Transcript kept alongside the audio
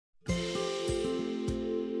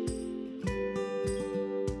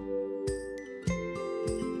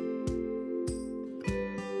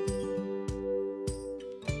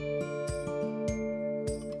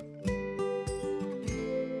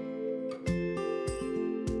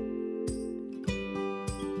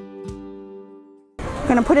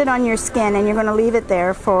going to put it on your skin and you're going to leave it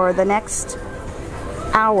there for the next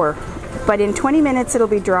hour. But in 20 minutes it'll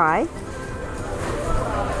be dry.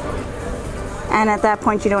 And at that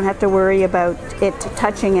point you don't have to worry about it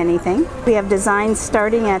touching anything. We have designs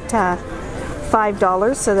starting at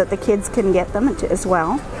 $5 so that the kids can get them as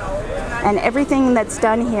well. And everything that's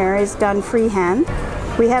done here is done freehand.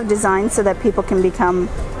 We have designs so that people can become,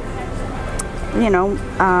 you know,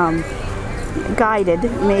 guided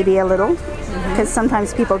maybe a little, because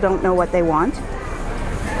sometimes people don't know what they want.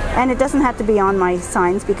 And it doesn't have to be on my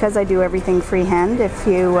signs because I do everything freehand. If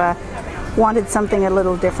you wanted something a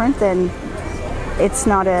little different, then it's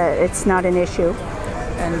not an issue.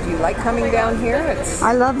 And do you like coming down here?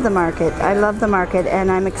 I love the market. I love the market,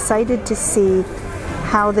 and I'm excited to see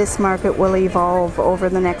how this market will evolve over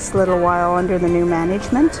the next little while under the new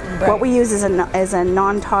management. Right. What we use is a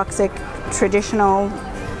non-toxic, traditional,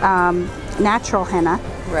 natural henna.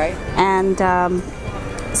 Right. And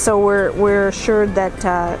so we're assured that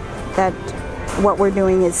that what we're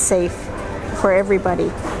doing is safe for everybody.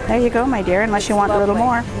 There you go, my dear, unless you want lovely. A little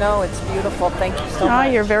more. No, it's beautiful. Thank you so much.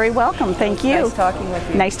 Oh, you're very welcome. Thank you. Nice talking with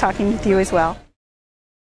you. Nice talking with you as well.